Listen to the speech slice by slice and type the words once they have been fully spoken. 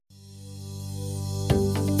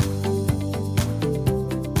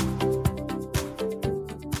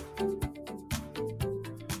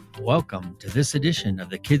Welcome to this edition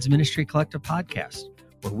of the Kids Ministry Collective podcast,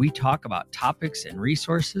 where we talk about topics and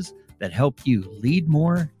resources that help you lead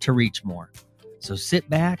more to reach more. So sit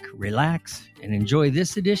back, relax, and enjoy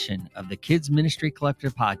this edition of the Kids Ministry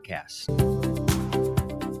Collective podcast.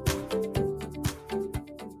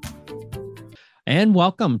 And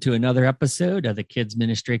welcome to another episode of the Kids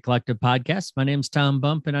Ministry Collective podcast. My name's Tom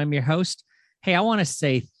Bump, and I'm your host. Hey, I want to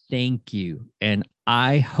say thank you, and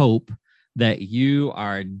I hope that you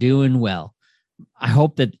are doing well. I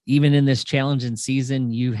hope that even in this challenging season,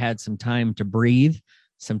 you had some time to breathe,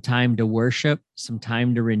 some time to worship, some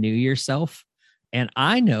time to renew yourself. And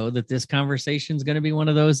I know that this conversation is going to be one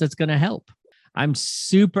of those that's going to help. I'm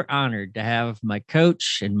super honored to have my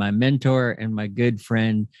coach and my mentor and my good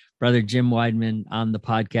friend, Brother Jim Weidman, on the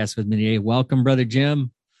podcast with me today. Welcome, Brother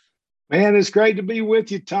Jim. Man, it's great to be with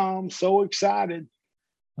you, Tom. So excited.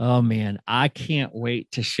 Oh man, I can't wait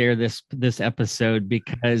to share this episode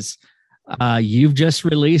because you've just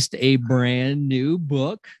released a brand new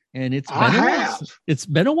book, and it's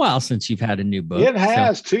been a while since you've had a new book. It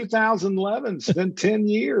has. 2011. It's been 10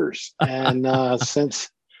 years, and since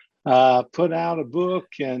put out a book,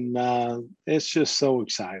 and it's just so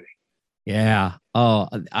exciting. Yeah. Oh,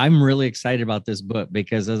 I'm really excited about this book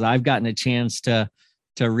because as I've gotten a chance to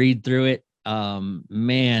read through it.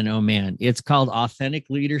 Man, oh man, it's called Authentic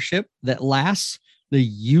Leadership That Lasts, the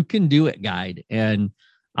You Can Do It guide. And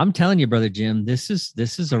I'm telling you, Brother Jim, this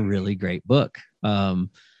is a really great book. And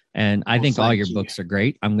I think all your books are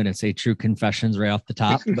great. I'm going to say True Confessions right off the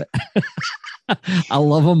top, but I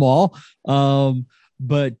love them all.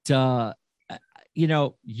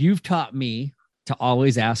 You've taught me to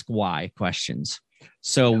always ask why questions.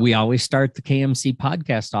 So we always start the KMC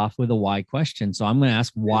podcast off with a why question. So I'm going to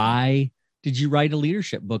ask, why did you write a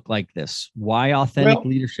leadership book like this? Why authentic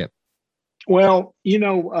leadership? Well,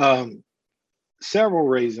 several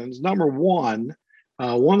reasons. Number one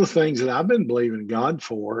of the things that I've been believing God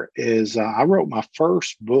for is I wrote my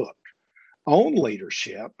first book on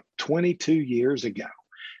leadership 22 years ago.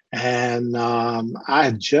 And I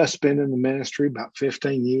had just been in the ministry about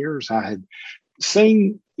 15 years. I had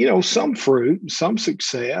seen, some fruit, some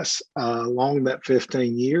success along that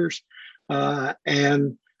 15 years.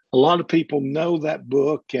 And a lot of people know that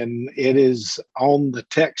book, and it is on the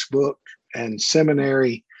textbook and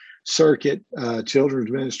seminary circuit,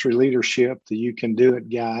 Children's Ministry Leadership, the You Can Do It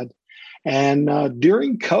guide. And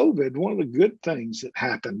during COVID, one of the good things that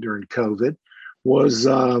happened during COVID was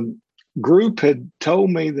group had told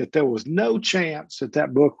me that there was no chance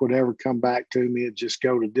that book would ever come back to me. It'd just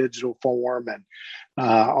go to digital form and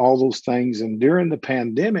all those things. And during the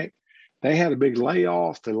pandemic, they had a big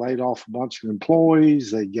layoff. They laid off a bunch of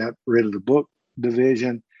employees. They got rid of the book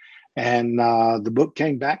division, and the book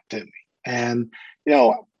came back to me. And,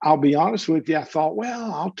 I'll be honest with you, I thought,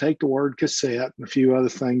 well, I'll take the word cassette and a few other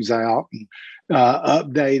things out and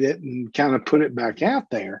update it and kind of put it back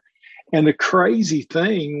out there. And the crazy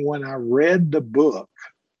thing, when I read the book,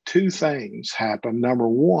 two things happened. Number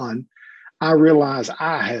one, I realized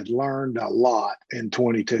I had learned a lot in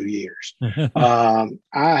 22 years. I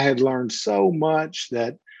had learned so much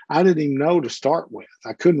that I didn't even know to start with.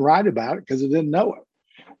 I couldn't write about it because I didn't know it.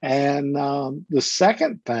 And the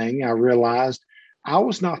second thing I realized, I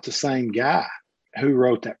was not the same guy who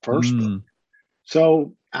wrote that first book.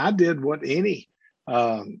 So I did what any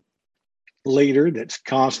leader that's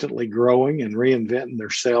constantly growing and reinventing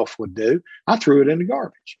themselves would do. I threw it in the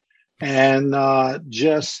garbage and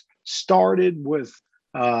just started with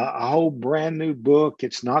a whole brand new book.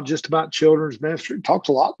 It's not just about children's ministry. It talks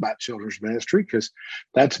a lot about children's ministry because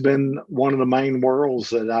that's been one of the main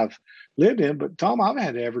worlds that I've lived in. But Tom, I've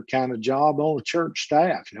had every kind of job on the church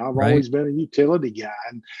staff. I've always been a utility guy.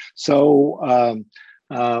 And so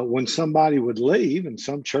when somebody would leave, and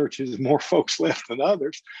some churches, more folks left than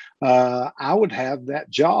others, I would have that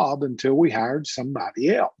job until we hired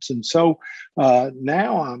somebody else. And so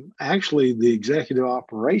now I'm actually the executive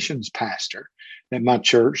operations pastor at my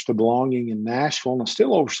church, The Belonging in Nashville. And I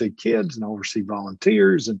still oversee kids and oversee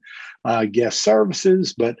volunteers and guest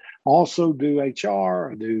services, but also do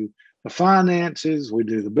HR, I do the finances, we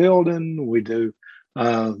do the building, we do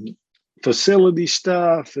facility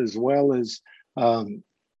stuff, as well as all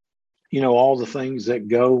the things that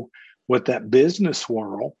go with that business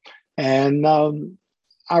world. And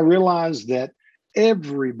I realized that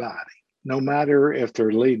everybody, no matter if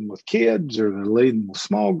they're leading with kids or they're leading with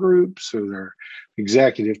small groups or they're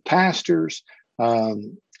executive pastors,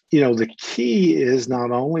 the key is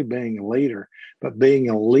not only being a leader, but being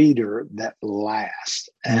a leader that lasts.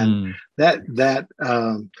 And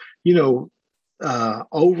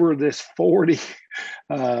over this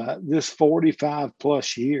 45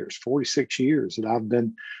 plus years, 46 years that I've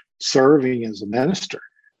been serving as a minister.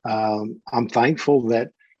 I'm thankful that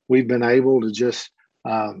we've been able to just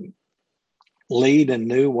lead in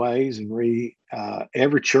new ways, and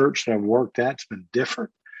every church that I've worked at's been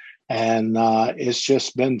different, and it's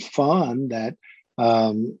just been fun that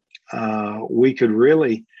we could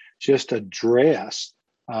really just address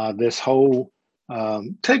this whole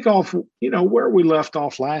take off, where we left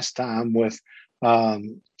off last time with,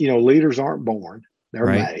 leaders aren't born, they're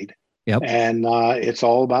made. Yep. And it's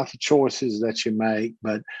all about the choices that you make.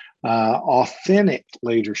 But authentic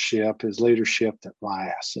leadership is leadership that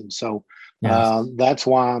lasts. And so that's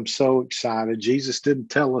why I'm so excited. Jesus didn't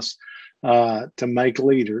tell us to make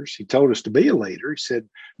leaders. He told us to be a leader. He said,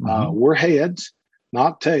 we're heads,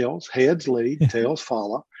 not tails. Heads lead, tails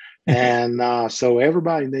follow. And so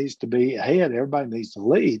everybody needs to be ahead. Everybody needs to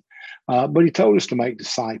lead. But he told us to make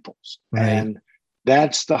disciples. Right. And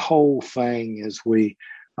that's the whole thing, is we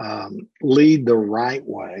lead the right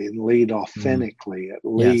way and lead authentically. It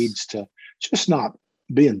leads to just not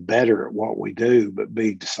being better at what we do, but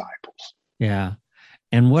being disciples. Yeah.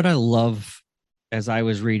 And what I love as I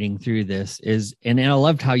was reading through this is, and I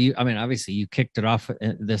loved how obviously you kicked it off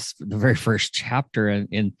the very first chapter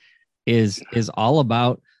and is all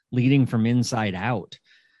about leading from inside out.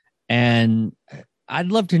 And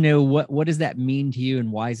I'd love to know what does that mean to you,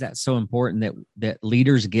 and why is that so important that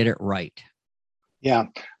leaders get it right? Yeah.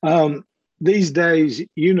 These days,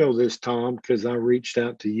 this, Tom, because I reached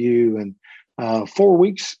out to you, and 4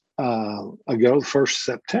 weeks ago, the 1st of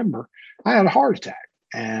September, I had a heart attack,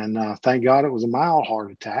 and thank God it was a mild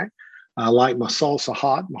heart attack. I like my salsa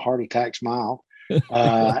hot, my heart attack's mild.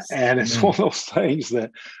 And it's one of those things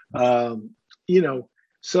that,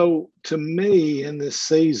 so to me in this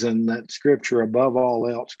season, that scripture, above all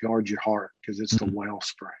else, guard your heart, because it's the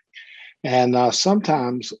wellspring. And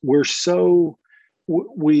sometimes we're so,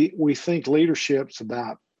 we think leadership's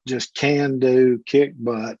about just can do, kick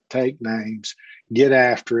butt, take names, get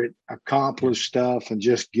after it, accomplish stuff, and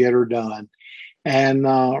just get her done. And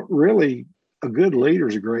really, a good leader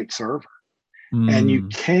is a great server. And you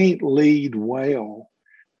can't lead well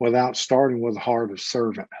without starting with a heart of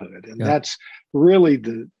servanthood. And that's really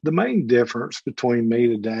the main difference between me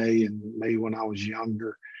today and me when I was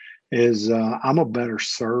younger, is I'm a better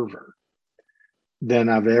server than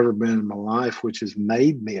I've ever been in my life, which has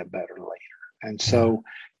made me a better leader. And so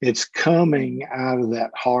it's coming out of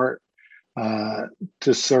that heart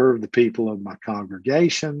to serve the people of my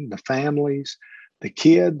congregation, the families, the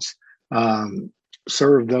kids,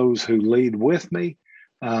 serve those who lead with me,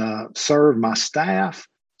 serve my staff,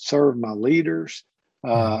 serve my leaders.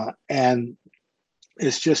 And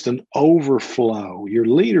it's just an overflow. Your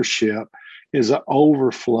leadership is an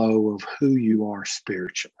overflow of who you are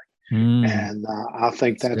spiritually. And I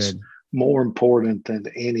think that's more important than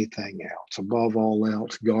anything else. Above all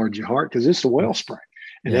else, guard your heart, because it's the wellspring,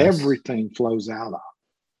 and everything flows out of.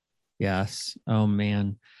 Yes. Oh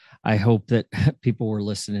man. I hope that people were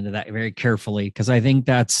listening to that very carefully, because I think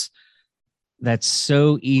that's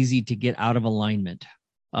so easy to get out of alignment.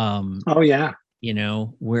 We're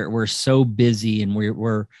so busy, and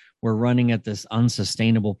we're running at this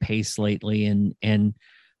unsustainable pace lately, and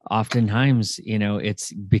oftentimes,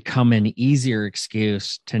 it's become an easier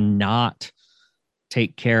excuse to not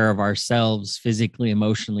take care of ourselves physically,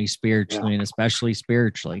 emotionally, spiritually, and especially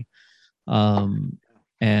spiritually. And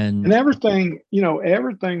everything,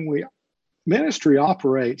 ministry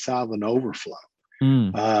operates out of an overflow.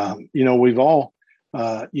 We've all,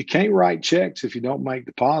 you can't write checks if you don't make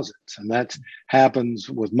deposits. And that happens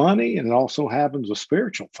with money, and it also happens with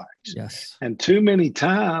spiritual things. Yes. And too many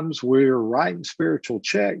times we're writing spiritual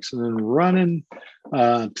checks and then running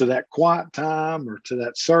to that quiet time, or to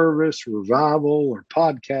that service, or revival, or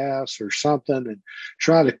podcast, or something, and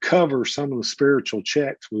try to cover some of the spiritual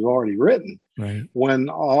checks we've already written. Right. When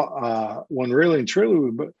really and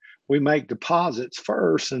truly we make deposits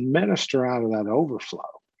first and minister out of that overflow.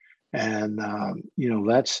 And,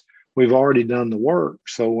 we've already done the work.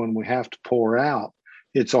 So when we have to pour out,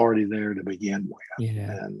 it's already there to begin with.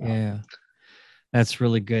 Yeah. That's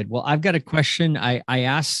really good. Well, I've got a question. I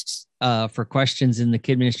asked for questions in the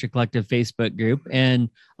Kid Ministry Collective Facebook group, and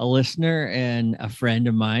a listener and a friend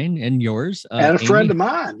of mine, and yours. And a friend of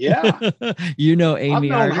mine. Yeah. Amy. I've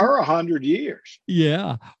known her 100 years.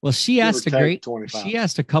 Yeah. Well, she asked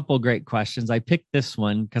a couple great questions. I picked this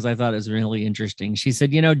one because I thought it was really interesting. She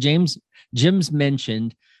said, Jim's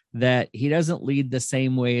mentioned that he doesn't lead the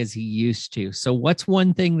same way as he used to. So what's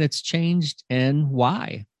one thing that's changed, and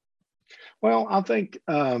why? Well, I think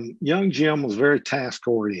young Jim was very task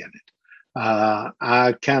oriented.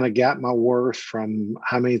 I kind of got my worth from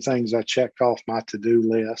how many things I checked off my to-do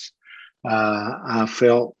list. I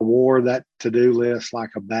felt wore that to-do list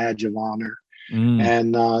like a badge of honor.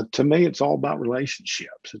 And to me, it's all about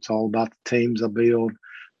relationships. It's all about the teams I build,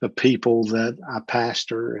 the people that I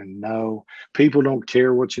pastor and know. People don't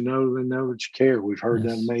care what you know, they know that you care. We've heard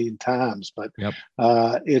that a million times, but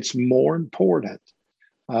it's more important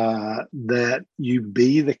that you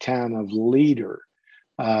be the kind of leader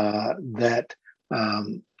that,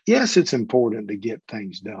 yes, it's important to get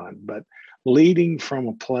things done, but leading from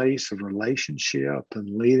a place of relationship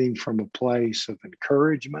and leading from a place of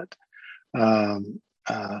encouragement. One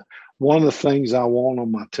of the things I want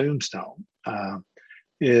on my tombstone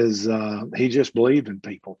is he just believed in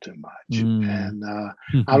people too much. And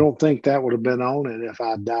I don't think that would have been on it if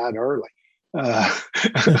I died early.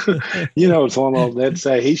 It's one of those that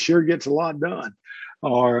say he sure gets a lot done.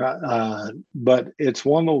 But it's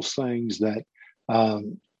one of those things that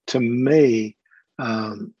to me,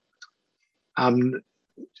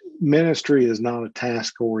 ministry is not a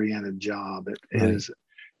task-oriented job.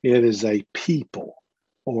 It is a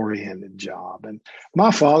people-oriented job. And my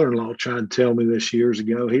father-in-law tried to tell me this years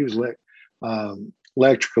ago. He was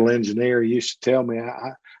electrical engineer. He used to tell me,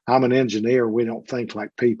 I'm an engineer. We don't think like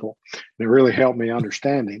people. And it really helped me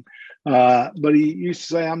understand him. But he used to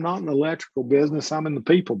say, I'm not in the electrical business. I'm in the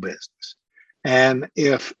people business. And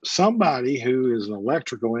if somebody who is an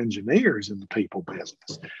electrical engineer is in the people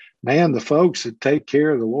business, man, the folks that take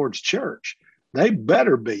care of the Lord's church, they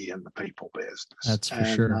better be in the people business. That's for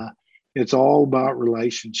sure. It's all about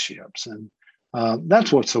relationships. And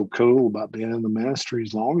that's what's so cool about being in the ministry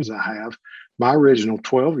as long as I have. My original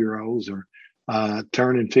 12-year-olds are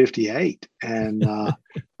turning 58. And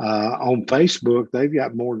on Facebook, they've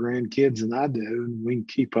got more grandkids than I do. And we can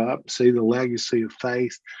keep up, see the legacy of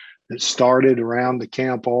faith that started around the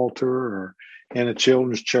camp altar or in a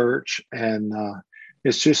children's church. And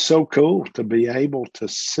it's just so cool to be able to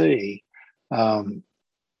see, that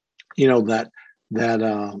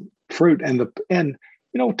fruit and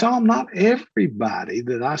Tom, not everybody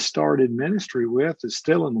that I started ministry with is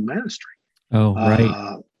still in the ministry. Oh,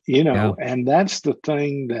 right. And that's the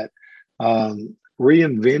thing that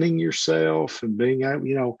reinventing yourself and being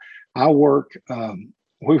able, I work,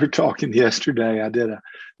 we were talking yesterday, I did a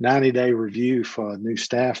 90-day review for a new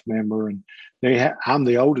staff member, and I'm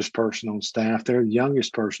the oldest person on staff. They're the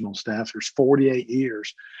youngest person on staff. There's 48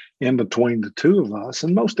 years in between the two of us.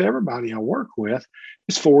 And most everybody I work with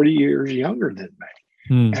is 40 years younger than me.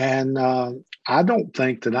 And I don't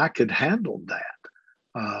think that I could handle that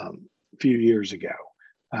a few years ago.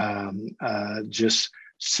 Just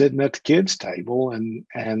sitting at the kids' table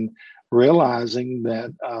and realizing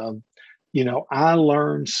that, I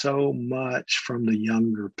learned so much from the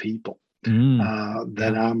younger people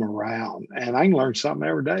that I'm around, and I can learn something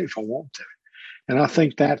every day if I want to. And I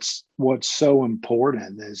think that's what's so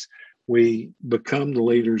important is we become the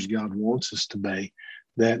leaders God wants us to be,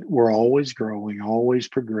 that we're always growing, always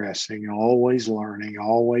progressing, always learning,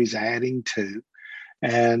 always adding to.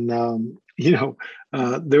 And,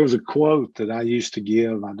 there was a quote that I used to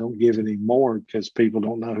give. I don't give anymore because people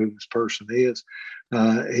don't know who this person is.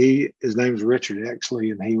 His name is Richard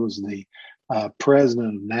Exley, and he was the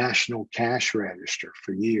president of National Cash Register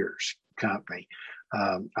for years company.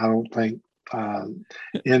 I don't think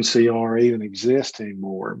NCR even exists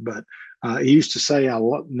anymore, but he used to say, I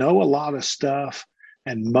know a lot of stuff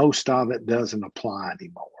and most of it doesn't apply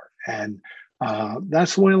anymore. And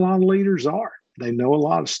that's the way a lot of leaders are. They know a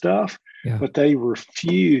lot of stuff, but they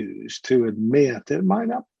refuse to admit that it might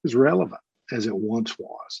not be as relevant as it once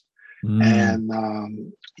was. And,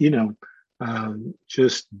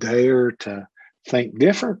 just dare to think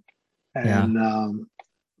different and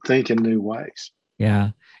think in new ways. Yeah.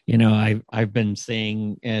 I've been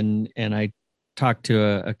saying, and I talked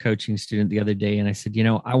to a coaching student the other day, and I said,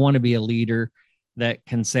 I want to be a leader that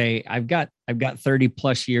can say, I've got 30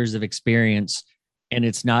 plus years of experience, and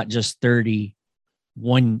it's not just 30,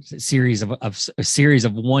 one series of a series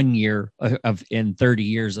of 1 year of in 30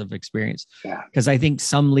 years of experience. Because I think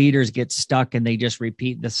some leaders get stuck and they just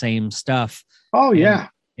repeat the same stuff. Oh yeah.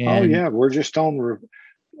 We're just on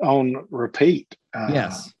repeat.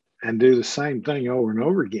 Yes. And do the same thing over and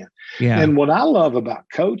over again. Yeah. And what I love about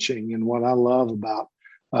coaching and what I love about,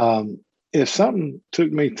 if something took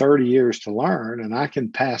me 30 years to learn and I can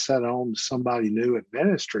pass that on to somebody new in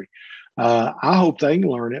ministry, I hope they can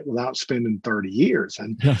learn it without spending 30 years.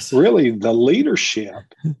 And really the leadership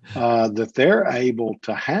that they're able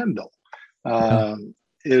to handle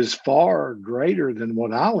is far greater than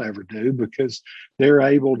what I'll ever do, because they're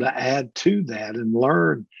able to add to that and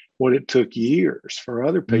learn what it took years for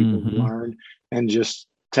other people to learn, and just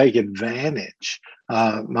take advantage.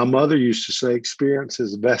 My mother used to say, experience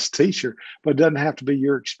is the best teacher, but it doesn't have to be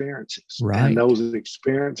your experiences. Right. And those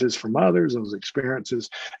experiences from others, those experiences,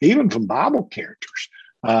 even from Bible characters,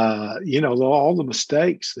 all the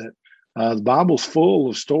mistakes that the Bible's full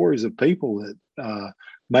of stories of people that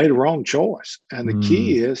made a wrong choice. And the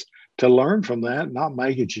key is to learn from that, not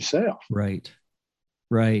make it yourself. Right.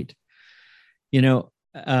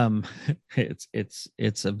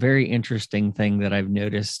 It's a very interesting thing that I've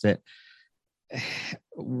noticed, that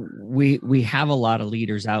we have a lot of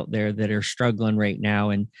leaders out there that are struggling right now,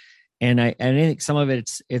 and I think some of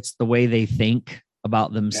it's the way they think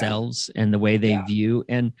about themselves and the way they view.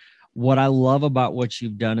 And what I love about what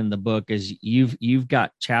you've done in the book is you've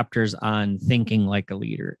got chapters on thinking like a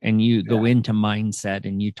leader, and you go into mindset,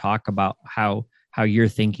 and you talk about how your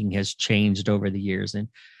thinking has changed over the years.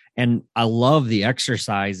 And I love the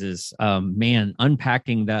exercises.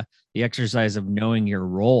 Unpacking the exercise of knowing your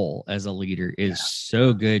role as a leader is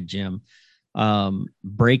so good, Jim.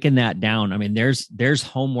 Breaking that down. I mean, there's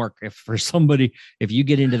homework for somebody. If you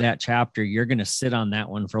get into that chapter, you're going to sit on that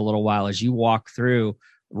one for a little while as you walk through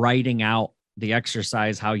writing out the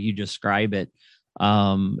exercise, how you describe it.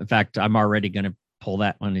 In fact, I'm already going to pull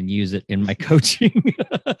that one and use it in my coaching.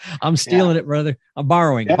 I'm stealing it, brother. I'm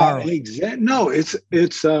borrowing. Exactly. No, it's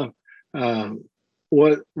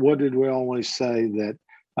what did we always say, that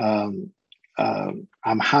I'm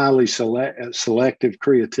highly selective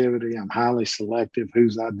creativity. I'm highly selective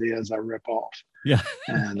whose ideas I rip off. Yeah.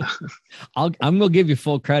 And I'm going to give you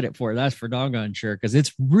full credit for it. That's for doggone sure, because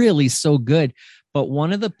it's really so good. But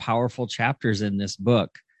one of the powerful chapters in this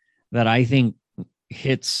book that I think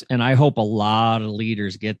hits, and I hope a lot of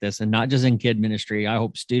leaders get this, and not just in kid ministry, I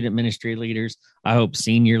hope student ministry leaders, I hope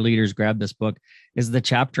senior leaders grab this book, is the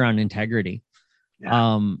chapter on integrity.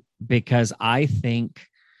 Because I think,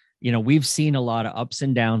 we've seen a lot of ups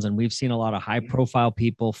and downs, and we've seen a lot of high profile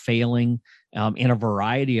people failing in a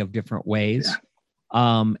variety of different ways.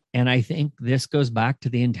 And I think this goes back to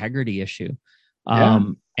the integrity issue.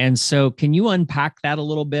 And so can you unpack that a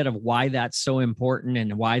little bit, of why that's so important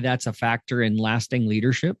and why that's a factor in lasting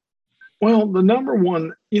leadership? Well, the number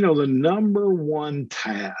one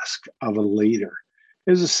task of a leader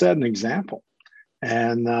is to set an example.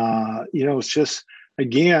 And, it's just,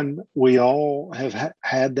 again, we all have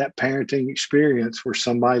had that parenting experience where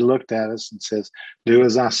somebody looked at us and says, do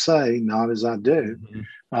as I say, not as I do.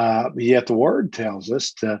 Yet the word tells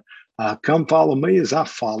us to come follow me as I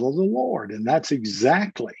follow the Lord. And that's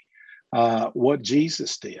exactly what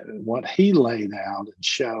Jesus did and what he laid out and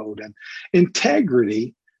showed. And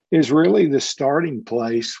integrity is really the starting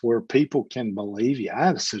place where people can believe you. I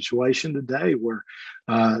had a situation today where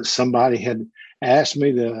somebody had asked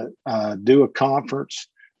me to do a conference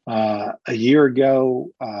a year ago.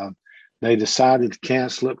 They decided to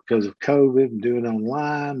cancel it because of COVID and do it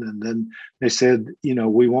online. And then they said,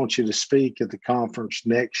 we want you to speak at the conference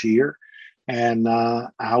next year. And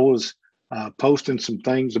I was posting some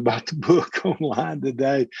things about the book online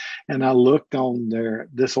today. And I looked on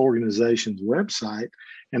this organization's website,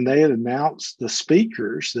 and they had announced the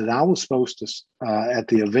speakers that I was supposed to, at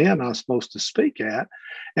the event I was supposed to speak at,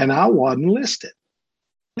 and I wasn't listed.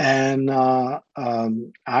 And I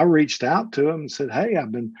reached out to them and said, hey,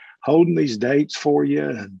 I've been holding these dates for you.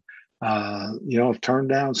 And, I've turned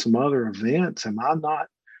down some other events. Am I not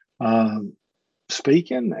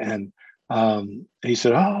speaking? And he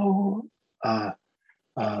said,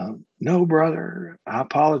 no, brother, I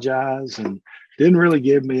apologize. And didn't really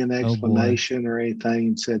give me an explanation or anything,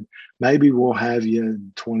 and said, maybe we'll have you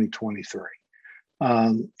in 2023.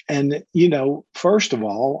 And, first of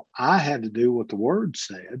all, I had to do what the word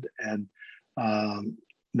said, and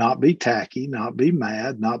not be tacky, not be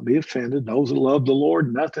mad, not be offended. Those that love the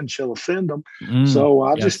Lord, nothing shall offend them. So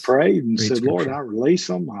I just prayed and said, Lord, I release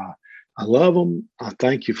them. I love them. I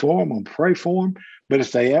thank you for them. I'll pray for them. But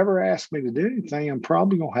if they ever ask me to do anything, I'm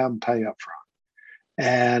probably going to have them pay up front.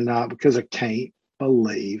 And because I can't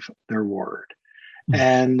believe their word.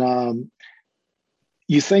 And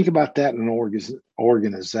you think about that in an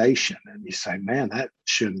organization, and you say, man, that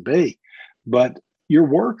shouldn't be. But your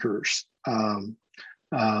workers,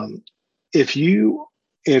 if you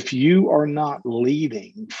are not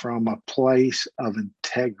leading from a place of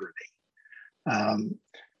integrity,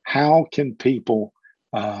 how can people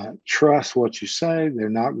trust what you say? They're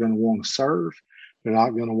not going to want to serve. They're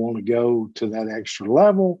not going to want to go to that extra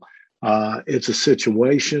level. It's a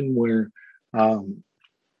situation where,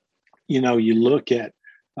 you look at,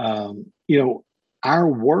 our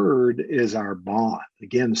word is our bond.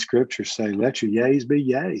 Again, the scriptures say, let your yeas be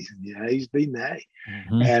yeas and your nays be nay.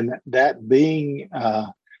 Mm-hmm. And that being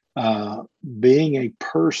a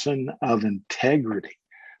person of integrity,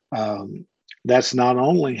 that's not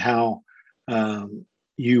only how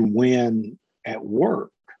you win at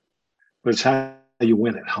work, but it's how you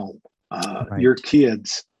win at home. Right. Your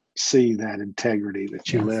kids see that integrity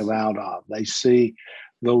that you live out of. They see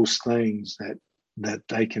those things that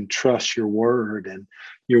they can trust your word, and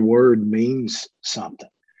your word means something.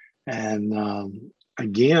 And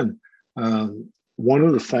again, one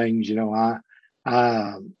of the things, I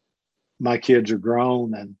my kids are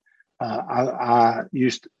grown, and I've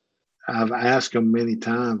asked them many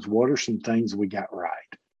times, what are some things we got right?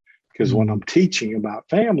 Because when I'm teaching about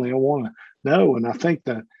family, I want to know. And I think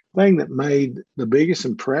the thing that made the biggest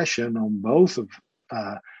impression on both of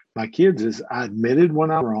my kids is I admitted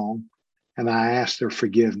when I'm wrong, and I asked their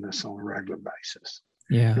forgiveness on a regular basis.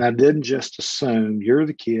 Yeah. And I didn't just assume you're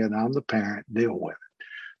the kid, I'm the parent, deal with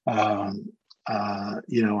it. I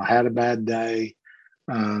had a bad day.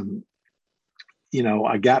 I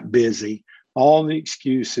got busy, all the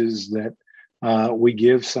excuses that we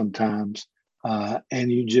give sometimes,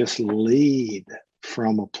 and you just lead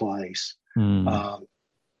from a place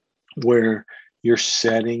where you're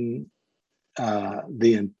setting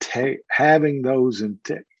having those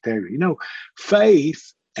integrity.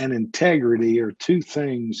 Faith and integrity are two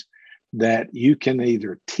things that you can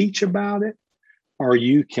either teach about it or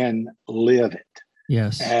you can live it.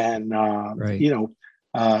 Yes. And right.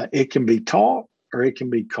 It can be taught or it can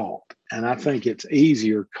be caught. And I think it's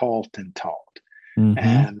easier caught than taught.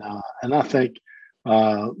 And I think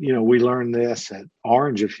we learned this at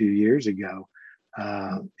Orange a few years ago.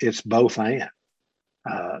 It's both and.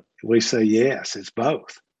 We say yes, it's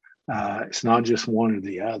both. It's not just one or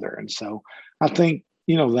the other. And so I think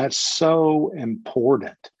that's so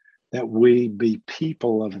important that we be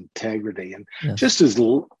people of integrity, and just as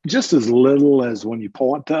little as when you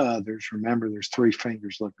point to others, remember there's three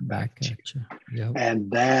fingers looking back at you. Yep. And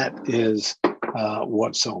that is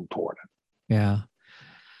what's so important. Yeah.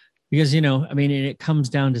 Because, it comes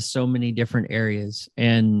down to so many different areas.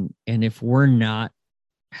 And if we're not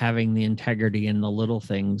having the integrity in the little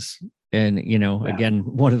things, and, again,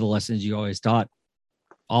 one of the lessons you always taught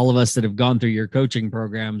all of us that have gone through your coaching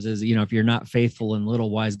programs is, if you're not faithful in little,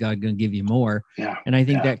 why is God going to give you more? Yeah. And I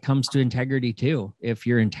think that comes to integrity too. If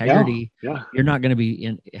your integrity, you're not going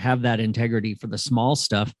to have that integrity for the small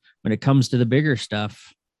stuff when it comes to the bigger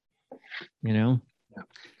stuff,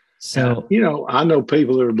 So, I know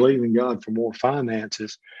people that are believing God for more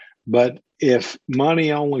finances, but if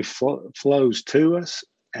money only flows to us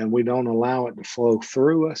and we don't allow it to flow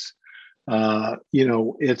through us,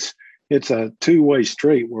 it's a two-way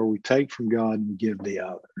street where we take from God and give to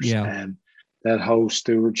others. And that whole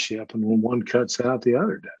stewardship. And when one cuts out, the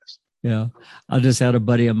other does. Yeah. I just had a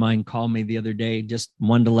buddy of mine call me the other day, just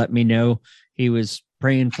wanted to let me know he was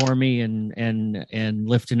praying for me and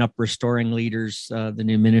lifting up Restoring Leaders, the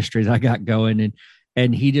new ministry that I got going.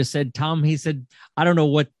 And he just said, Tom, he said, I don't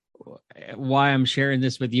know why I'm sharing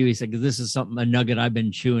this with you. He said, because this is a nugget I've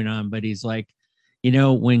been chewing on, but he's like,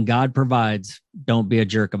 when God provides, don't be a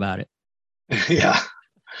jerk about it. Yeah,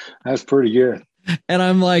 that's pretty good. And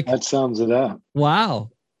I'm like, that sums it up. Wow.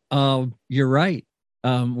 You're right.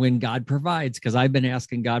 When God provides, because I've been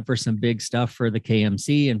asking God for some big stuff for the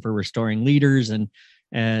KMC and for Restoring Leaders and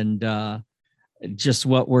just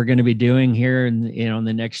what we're going to be doing here in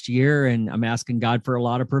the next year. And I'm asking God for a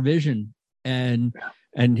lot of provision, and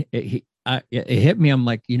it hit me. I'm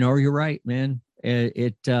like, you're right, man.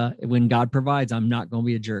 When God provides, I'm not going to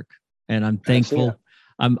be a jerk, and I'm thankful.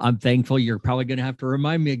 I'm thankful. You're probably going to have to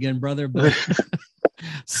remind me again, brother. But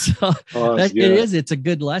so it's a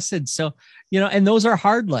good lesson. So, and those are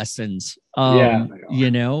hard lessons,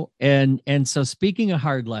 and so speaking of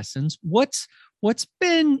hard lessons, what's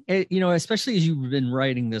been, especially as you've been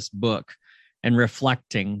writing this book and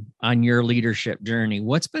reflecting on your leadership journey,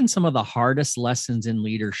 what's been some of the hardest lessons in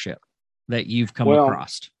leadership that you've come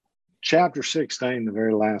across? Chapter 16, the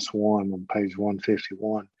very last one on page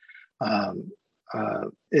 151,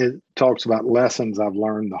 it talks about lessons I've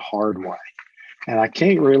learned the hard way. And I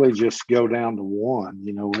can't really just go down to one.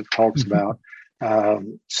 It talks about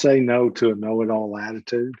say no to a know-it-all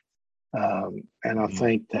attitude. And I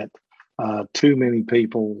think that too many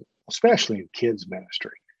people, especially in kids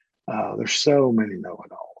ministry, there's so many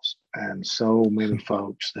know-it-alls and so many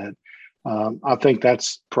folks that I think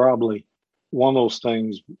that's probably one of those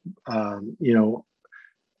things,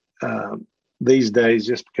 these days,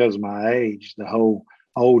 just because of my age, the whole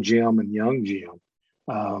old Jim and young Jim,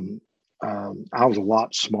 I was a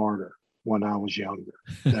lot smarter when I was younger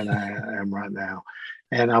than I am right now.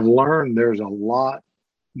 And I've learned there's a lot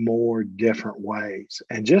more different ways.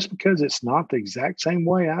 And just because it's not the exact same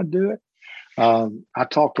way I do it, I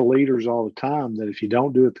talk to leaders all the time that if you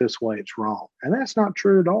don't do it this way, it's wrong. And that's not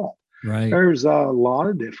true at all. Right. There's a lot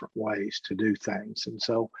of different ways to do things. And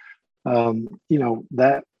so,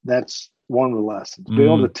 that's one of the lessons.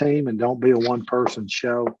 Build a team and don't be a one-person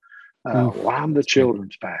show. Well, I'm the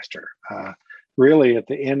children's pastor. Really, at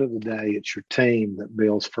the end of the day, it's your team that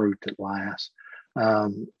builds fruit that lasts.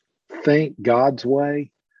 Think God's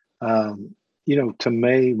way. To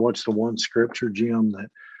me, what's the one scripture, Jim, that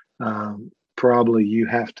probably you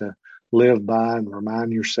have to live by and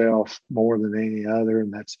remind yourself more than any other,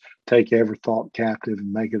 and that's take every thought captive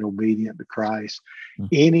and make it obedient to Christ.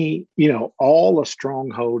 All a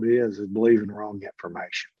stronghold is believing wrong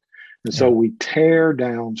information. And so we tear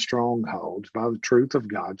down strongholds by the truth of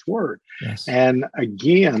God's word. Yes. And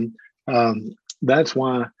again, that's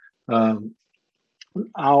why it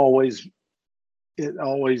always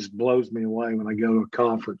blows me away when I go to a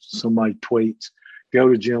conference, somebody tweets, go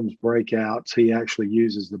to Jim's breakouts. He actually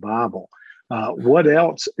uses the Bible. What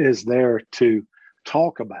else is there to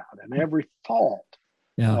talk about? And every thought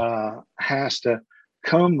has to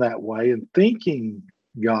come that way, and thinking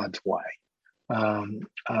God's way.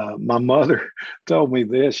 My mother told me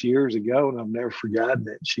this years ago, and I've never forgotten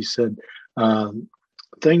it. She said,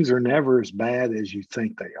 things are never as bad as you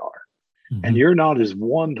think they are. Mm-hmm. And you're not as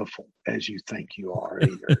wonderful as you think you are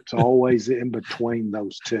either. It's always in between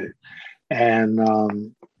those two. And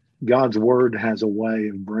God's word has a way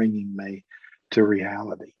of bringing me to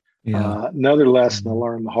reality. Yeah. Another lesson I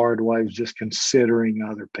learned the hard way was just considering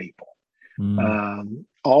other people.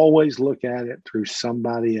 Always look at it through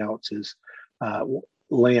somebody else's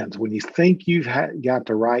lens. When you think you've got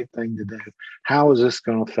the right thing to do, how is this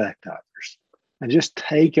going to affect others? And just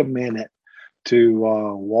take a minute to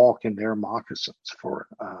walk in their moccasins for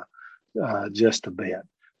just a bit.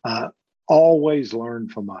 Always learn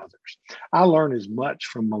from others. I learn as much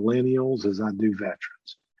from millennials as I do veterans.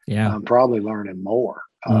 Yeah, I'm probably learning more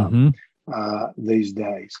these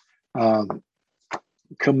days.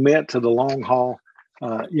 Commit to the long haul.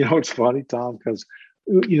 It's funny, Tom, because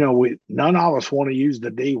none of us want to use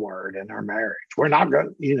the D word in our marriage. We're not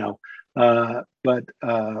going to, but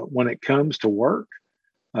when it comes to work,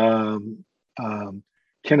 can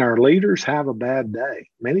our leaders have a bad day?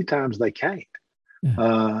 Many times they can't.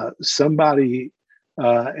 Somebody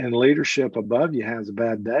in leadership above you has a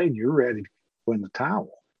bad day, and you're ready to win the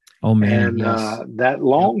towel. Oh man! And that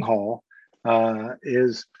long haul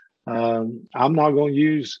is. I'm not going to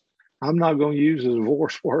use a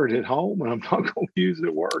divorce word at home, and I'm not going to use it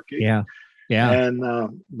at work either. Yeah.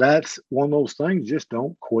 And that's one of those things. Just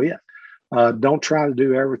don't quit. Don't try to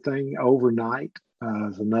do everything overnight.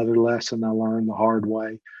 Is another lesson I learned the hard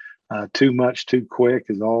way. Too much, too quick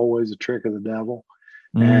is always a trick of the devil.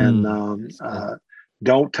 And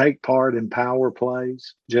don't take part in power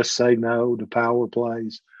plays. Just say no to power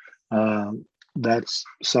plays. That's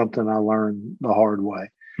something I learned the hard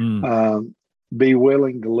way. Be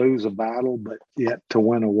willing to lose a battle, but yet to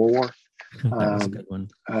win a war. That's a good one.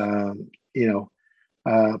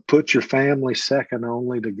 Put your family second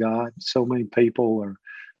only to God. So many people are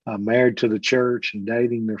married to the church and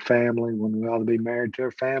dating their family when we ought to be married to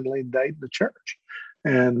our family and dating the church.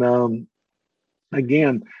 And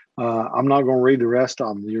again, I'm not going to read the rest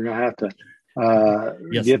of them. You're going to have to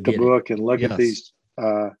get the book and look at these.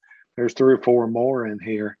 There's 3 or 4 more in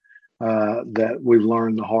here that we've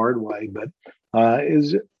learned the hard way. But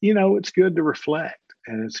it's good to reflect,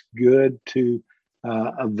 and it's good to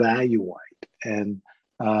evaluate. And,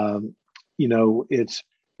 it's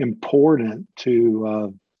important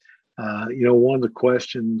to, one of the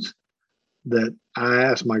questions that I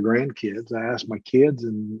ask my grandkids, I ask my kids,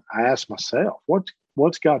 and I ask myself,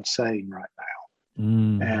 what's God saying right now?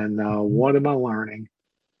 And what am I learning?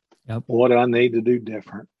 Yep. What do I need to do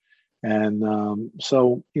different? And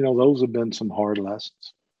so, those have been some hard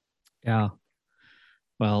lessons. Yeah.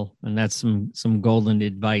 Well, and that's some golden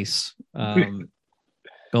advice.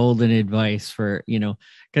 Golden advice for,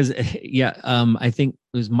 because I think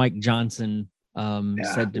it was Mike Johnson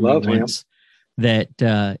said to me once that,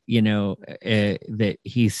 that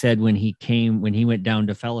he said when he went down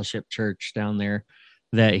to Fellowship Church down there,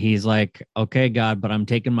 that he's like, okay, God, but I'm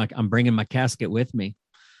bringing my casket with me.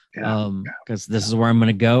 Because this is where I'm going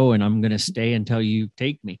to go, and I'm going to stay until you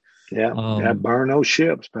take me. Burn those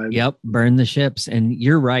ships, baby. Yep, burn the ships. And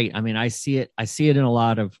you're right. I mean, I see it in a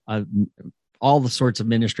lot of all the sorts of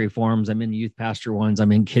ministry forums. I'm in youth pastor ones,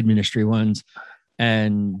 I'm in kid ministry ones,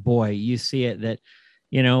 and boy, you see it that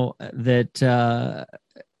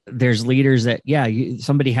there's leaders that,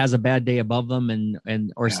 somebody has a bad day above them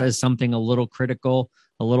or says something a little critical,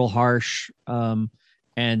 a little harsh. And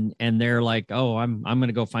they're like, oh, I'm going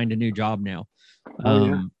to go find a new job now.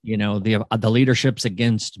 The leadership's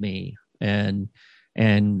against me. And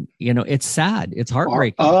it's sad. It's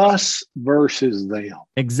heartbreaking. Us versus them.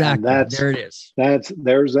 Exactly. There it is.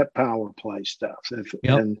 There's that power play stuff.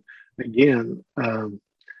 And again,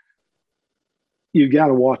 you got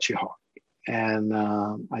to watch your heart. And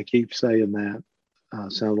I keep saying that.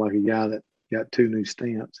 Sounds like a guy that got 2 new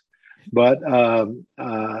stents. But,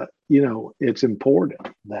 it's important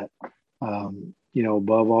that,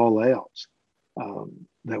 above all else,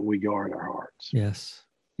 that we guard our hearts. Yes.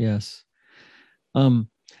 Yes. I'm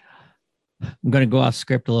going to go off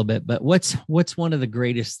script a little bit, but what's one of the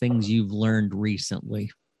greatest things you've learned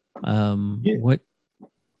recently? I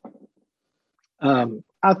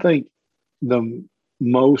think the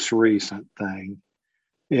most recent thing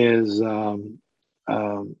is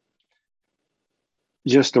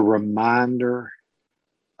just a reminder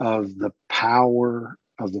of the power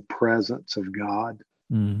of the presence of God.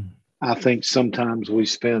 I think sometimes we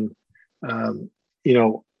spend,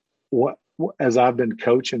 as I've been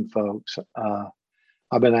coaching folks,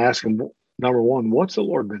 I've been asking, number one, what's the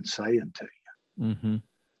Lord been saying to you? Mm-hmm.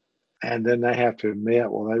 And then they have to admit,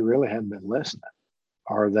 well, they really haven't been listening,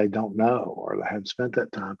 or they don't know, or they haven't spent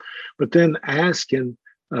that time. But then asking,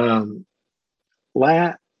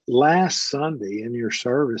 last Sunday in your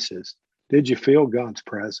services, did you feel God's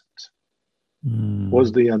presence?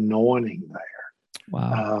 Was the anointing there?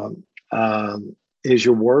 Wow. Is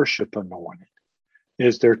your worship anointed?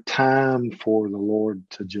 Is there time for the Lord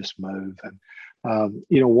to just move? And,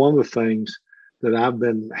 one of the things that I've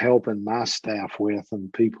been helping my staff with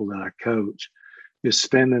and people that I coach is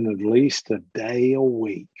spending at least a day a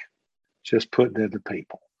week just putting it to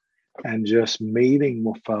people and just meeting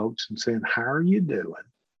with folks and saying, how are you doing?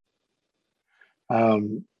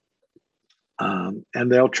 And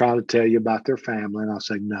they'll try to tell you about their family. And I'll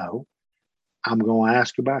say, no, I'm going to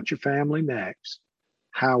ask about your family next.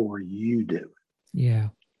 How are you doing? Yeah.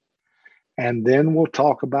 And then we'll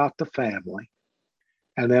talk about the family.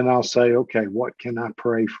 And then I'll say, okay, what can I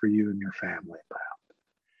pray for you and your family about?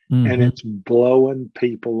 Mm-hmm. And it's blowing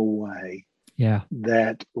people away. Yeah.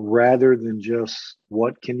 That rather than just,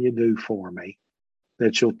 what can you do for me?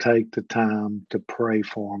 That you'll take the time to pray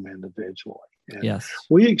for them individually. And yes.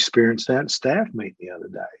 We experienced that in staff meeting the other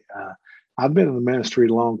day. I've been in the ministry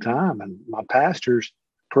a long time, and my pastors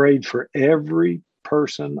prayed for every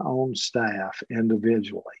person on staff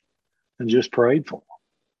individually and just prayed for them.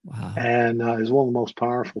 Wow. And it was one of the most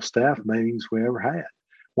powerful staff meetings we ever had.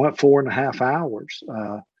 Went 4.5 hours.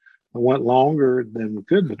 It went longer than we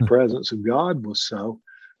could, but the presence of God was so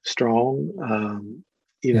strong.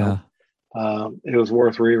 It was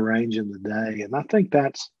worth rearranging the day. And I think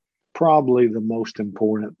that's probably the most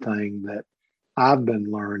important thing that I've been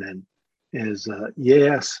learning is,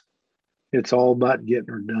 yes, it's all about getting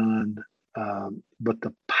her done, but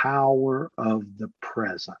the power of the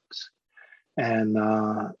presence. And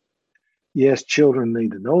yes, children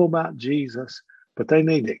need to know about Jesus, but they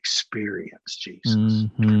need to experience Jesus.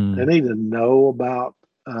 Mm-hmm. They need to know about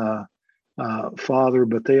Father,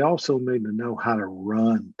 but they also need to know how to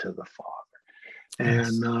run to the Father.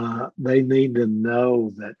 And they need to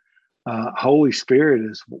know that Holy Spirit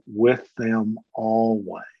is with them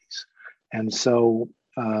always. And so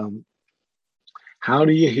how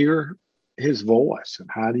do you hear his voice, and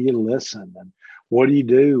how do you listen, and what do you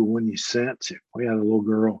do when you sense it? We had a little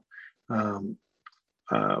girl.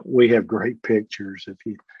 We have great pictures. If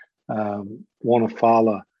you want to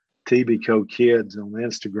follow TBCO Kids on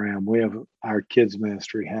Instagram, we have our kids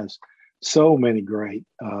ministry has so many great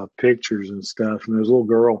pictures and stuff. And there's a little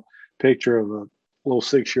girl picture of a little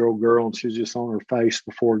 6-year-old girl, and she's just on her face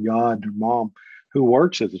before God. Her mom, who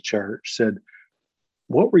works at the church, said,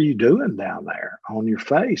 "What were you doing down there on your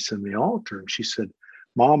face in the altar?" And she said,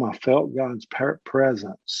 "Mom, I felt God's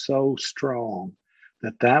presence so strong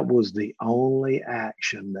that was the only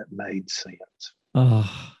action that made sense."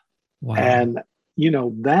 Oh, wow. And,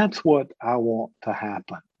 that's what I want to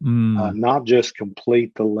happen. Not just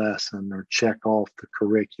complete the lesson or check off the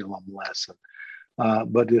curriculum lesson,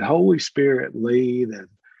 but did Holy Spirit lead,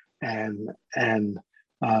 and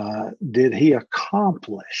did he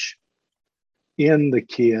accomplish in the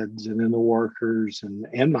kids and in the workers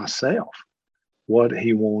and myself what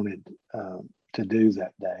he wanted to do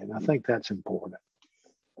that day? And I think that's important.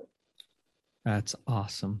 That's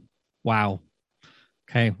awesome. Wow.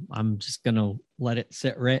 Okay. I'm just going to let it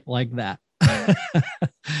sit right like that.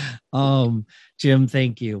 Jim,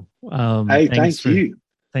 thank you. Hey, thank you.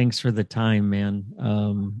 Thanks for the time, man.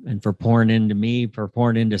 And for pouring into me, for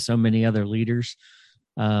pouring into so many other leaders.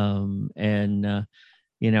 And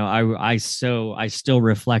I still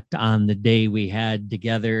reflect on the day we had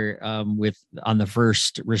together on the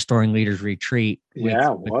first Restoring Leaders retreat with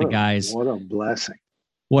the guys. What a blessing.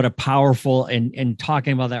 What a powerful, and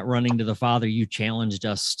talking about that running to the Father, you challenged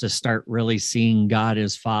us to start really seeing God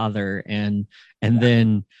as Father. And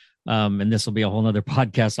then and this will be a whole nother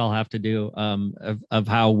podcast I'll have to do of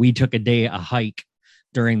how we took a hike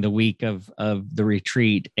during the week of the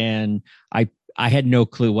retreat. And I had no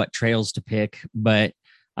clue what trails to pick, but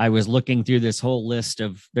I was looking through this whole list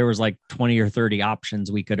there was like 20 or 30 options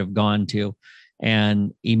we could have gone to.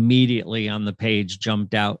 And immediately on the page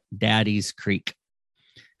jumped out Daddy's Creek.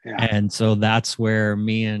 Yeah. And so that's where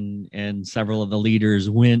me and several of the leaders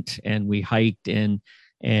went, and we hiked and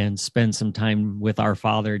spent some time with our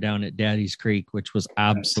Father down at Daddy's Creek, which was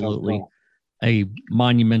absolutely so cool. A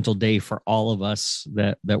monumental day for all of us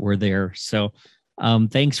that were there. So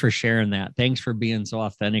thanks for sharing that. Thanks for being so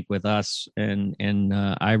authentic with us. And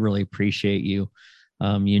I really appreciate you.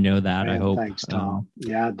 You know that. Man, I hope. Thanks, Tom.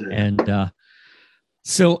 Yeah, I do. And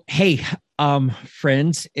so, hey,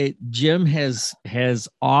 friends, Jim has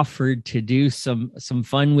offered to do some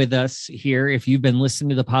fun with us here. If you've been listening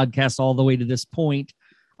to the podcast all the way to this point,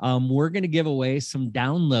 we're going to give away some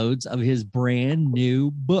downloads of his brand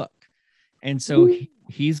new book. And so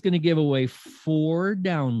he's going to give away 4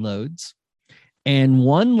 downloads, and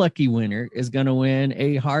one lucky winner is going to win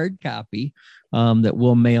a hard copy that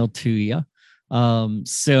we'll mail to you.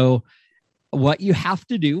 So what you have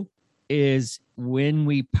to do is, when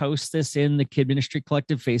we post this in the Kid Ministry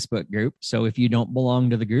Collective Facebook group, so if you don't belong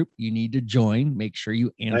to the group, you need to join. Make sure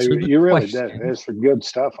you answer the question. Really do. There's some good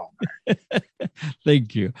stuff on there.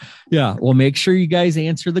 Thank you. Yeah, well, make sure you guys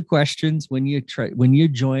answer the questions when you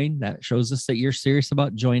join. That shows us that you're serious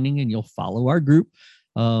about joining, and you'll follow our group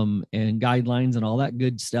and guidelines and all that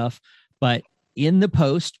good stuff. But in the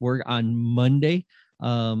post, we're on Monday,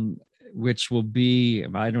 which will be,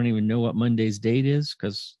 I don't even know what Monday's date is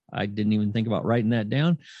because I didn't even think about writing that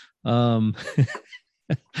down.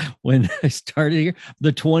 When I started here,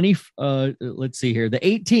 the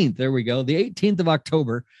 18th, there we go. The 18th of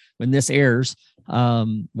October, when this airs,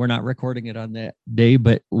 we're not recording it on that day,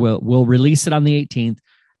 but we'll release it on the 18th.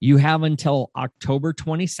 You have until October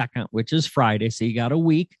 22nd, which is Friday. So you got a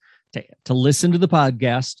week to listen to the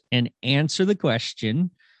podcast and answer the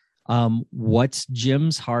question. What's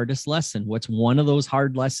Jim's hardest lesson? What's one of those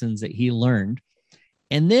hard lessons that he learned?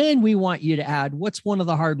 And then we want you to add, what's one of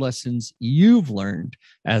the hard lessons you've learned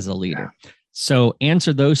as a leader? Yeah. So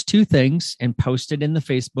answer those 2 things and post it in the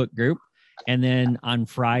Facebook group. And then on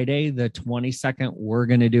Friday, the 22nd, we're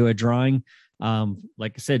going to do a drawing.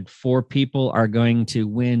 Like I said, 4 people are going to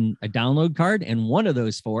win a download card, and one of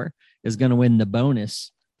those 4 is going to win the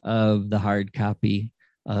bonus of the hard copy.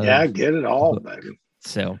 Get it all, baby.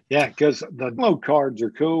 So because the download cards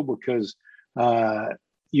are cool because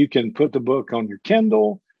you can put the book on your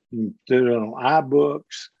Kindle, you can do it on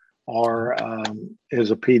iBooks, or as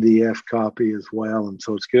a PDF copy as well, and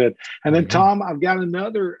so it's good. And then Tom, I've got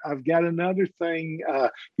another thing.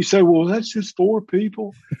 You say, well, that's just 4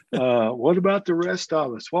 people. What about the rest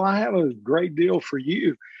of us? Well, I have a great deal for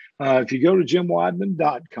you. If you go to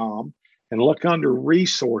jimwideman.com and look under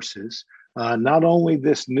resources. Not only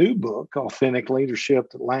this new book, Authentic Leadership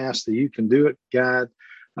That Lasts, the You Can Do It guide,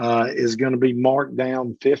 is going to be marked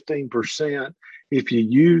down 15% if you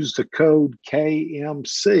use the code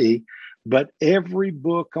KMC, but every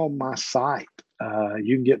book on my site,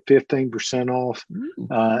 you can get 15% off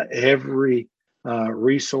every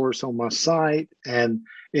resource on my site, and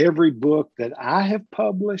every book that I have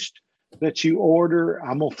published that you order,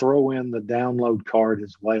 I'm going to throw in the download card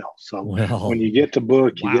as well. So when you get the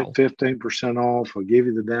book, you get 15% off. We'll give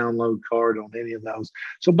you the download card on any of those.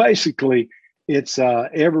 So basically, it's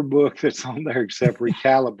every book that's on there except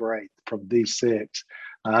Recalibrate from D6.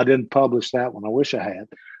 I didn't publish that one. I wish I had.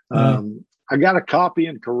 I got a copy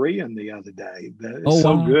in Korean the other day. It's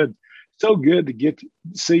good. So good to get to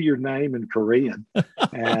see your name in Korean.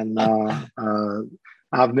 And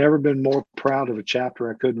I've never been more proud of a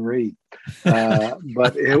chapter I couldn't read,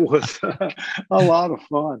 but it was a lot of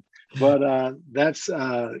fun. But that's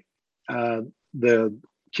the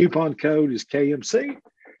coupon code is KMC.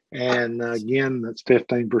 And again, that's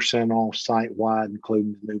 15% off site-wide,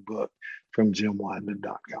 including the new book from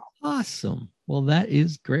jimwideman.com. Awesome. Well, that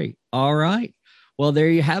is great. All right. Well, there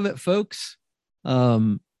you have it, folks.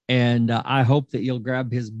 And I hope that you'll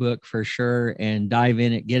grab his book for sure and dive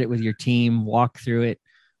in it, get it with your team, walk through it.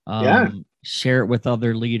 Yeah. Share it with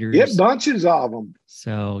other leaders. Get bunches of them.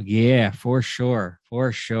 So yeah, for sure.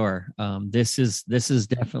 This is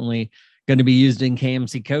definitely going to be used in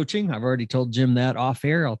KMC coaching. I've already told Jim that off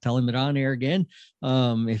air. I'll tell him it on air again.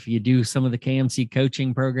 If you do some of the KMC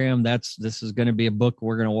coaching program, this is going to be a book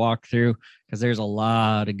we're going to walk through, because there's a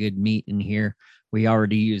lot of good meat in here. I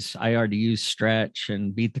already use Stretch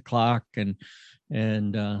and Beat the Clock,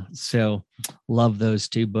 and so love those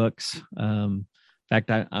two books. In fact,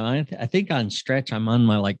 I think on Stretch, I'm on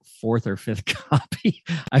my like fourth or fifth copy.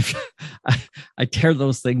 I tear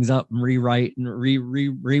those things up and rewrite and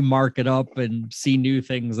remark it up and see new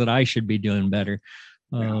things that I should be doing better.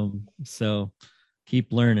 So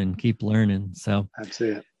keep learning. So that's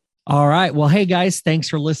it. All right. Well, hey guys, thanks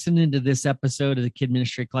for listening to this episode of the Kid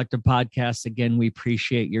Ministry Collective podcast. Again, we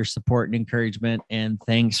appreciate your support and encouragement, and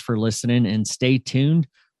thanks for listening, and stay tuned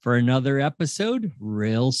for another episode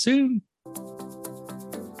real soon.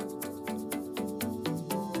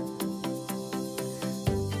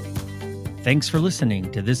 Thanks for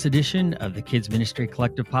listening to this edition of the Kids Ministry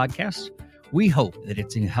Collective podcast. We hope that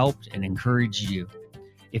it's helped and encouraged you.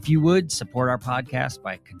 If you would, support our podcast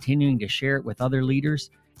by continuing to share it with other leaders.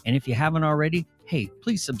 And if you haven't already, hey,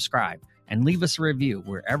 please subscribe and leave us a review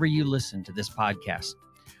wherever you listen to this podcast.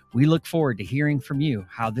 We look forward to hearing from you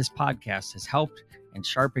how this podcast has helped and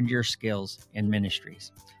sharpened your skills in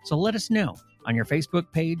ministries. So let us know on your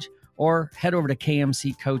Facebook page, or head over to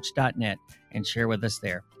kmccoach.net and share with us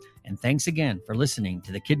there. And thanks again for listening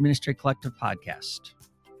to the Kid Ministry Collective podcast.